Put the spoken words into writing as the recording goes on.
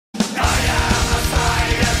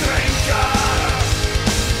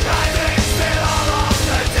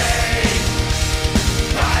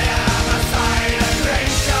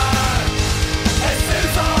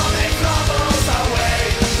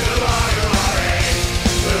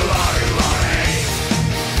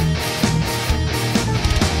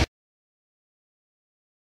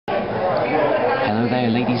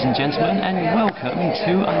and gentlemen, and welcome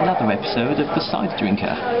to another episode of The Cider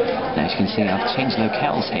Drinker. Now, as you can see, I've changed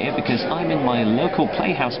locales here because I'm in my local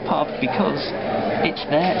playhouse pub because it's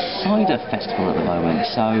their cider festival at the moment.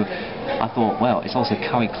 So I thought, well, it's also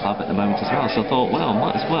Curry Club at the moment as well, so I thought, well,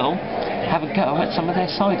 might as well have a go at some of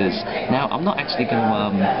their ciders. Now, I'm not actually going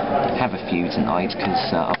to have a few tonight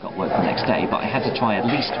because I've got work the next day, but I had to try at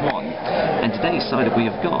least one. And today's cider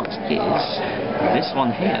we have got is this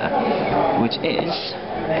one here, which is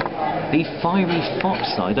the Fiery Fox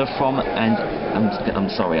cider from, and I'm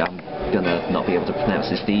sorry, I'm gonna not be able to pronounce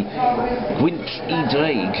this, the Gwynt Y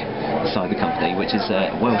Ddraig cider company, which is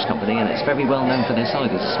a Welsh company, and it's very well known for their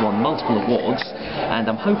ciders. It's won multiple awards, and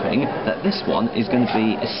I'm hoping that this one is going to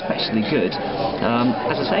be especially good.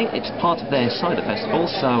 As I say, it's part of their cider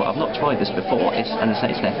festival, so I've not tried this before. It's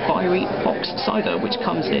their Fiery Fox cider, which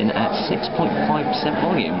comes in at 6.5%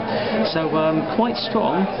 volume, so quite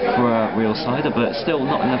strong for a real cider, but still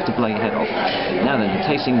not enough to blow your head off. Now then, the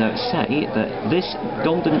tasting notes say that this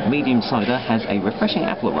golden medium cider has a refreshing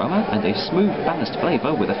apple aroma and a smooth, balanced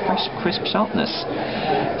flavour with a fresh, crisp sharpness.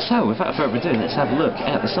 So, without further ado, let's have a look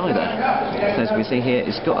at the cider. So, as we see here,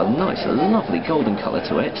 it's got a nice, lovely golden colour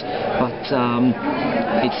to it, but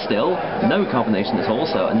it's still no carbonation at all,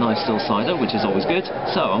 so a nice still cider, which is always good.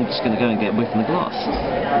 So, I'm just going to go and get a whiff from the glass.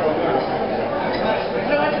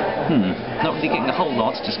 Not really getting a whole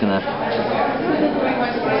lot, just going to...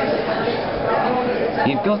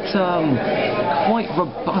 You've got quite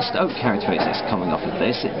robust oak characteristics coming off of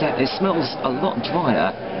this. It smells a lot drier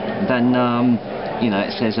than, you know,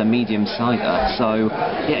 it says a medium cider. So,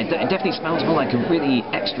 yeah, it definitely smells more like a really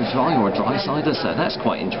extra dry or a dry cider, so that's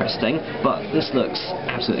quite interesting. But this looks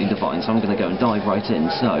absolutely divine, so I'm going to go and dive right in.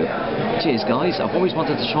 So, cheers, guys. I've always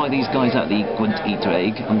wanted to try these guys out, the Gwynt Y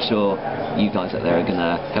Ddraig. I'm sure you guys out there are going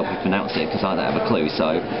to help me pronounce it, because I don't have a clue.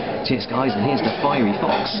 So, cheers, guys, and here's the Fiery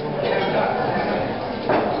Fox.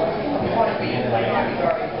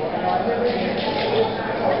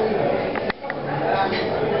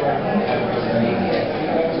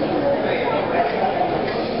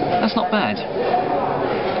 That's not bad.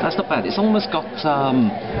 That's not bad. It's almost got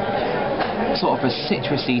sort of a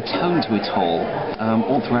citrusy tone to it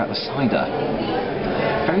all throughout the cider.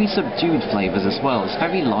 Very subdued flavours as well. It's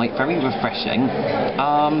very light, very refreshing.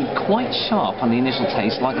 Quite sharp on the initial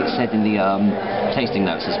taste, like it said in the tasting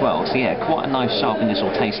notes as well. So yeah, quite a nice sharp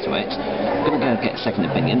initial taste to it. I'm going to go and get a second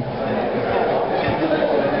opinion.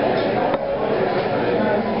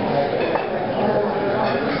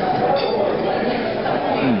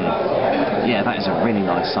 Yeah, that is a really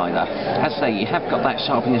nice cider. As I say, you have got that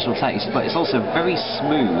sharp initial taste, but it's also very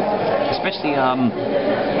smooth, especially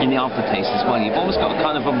in the aftertaste as well. You've almost got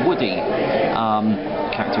kind of a woody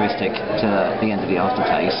characteristic to the end of the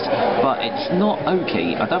aftertaste, but it's not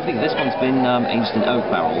oaky. I don't think this one's been aged in oak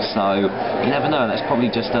barrels, so you never know. That's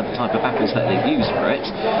probably just the type of apples that they've used for it.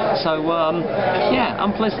 So yeah,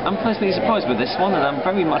 I'm pleasantly surprised with this one, and I'm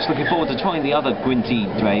very much looking forward to trying the other Gwynt Y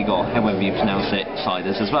Ddraig, or however you pronounce it,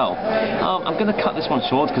 ciders as well. I'm going to cut this one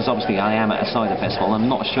short because obviously I am at a cider festival. I'm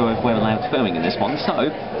not sure if we're allowed filming in this one,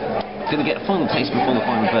 so I'm going to get a final taste before the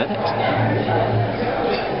final verdict.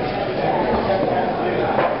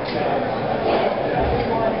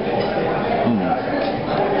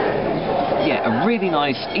 Yeah, a really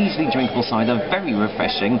nice, easily drinkable cider, very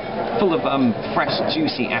refreshing, full of fresh,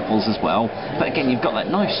 juicy apples as well. But again, you've got that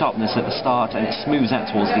nice sharpness at the start and it smooths out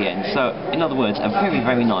towards the end. So, in other words, a very,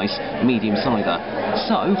 very nice medium cider.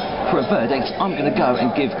 So, for a verdict, I'm going to go and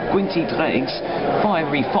give Gwynt Y Ddraig's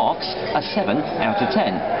Fiery Fox a 7 out of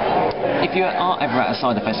 10. If you are ever at a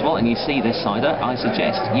cider festival and you see this cider, I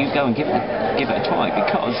suggest you go and give it a try,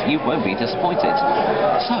 because you won't be disappointed.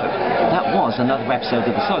 So, that was another episode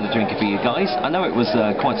of The Cider Drinker for you guys. I know it was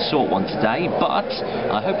quite a short one today, but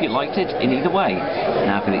I hope you liked it in either way.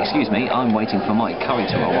 Now, if you'll excuse me, I'm waiting for my curry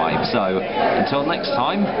to arrive, so until next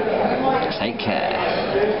time, take care.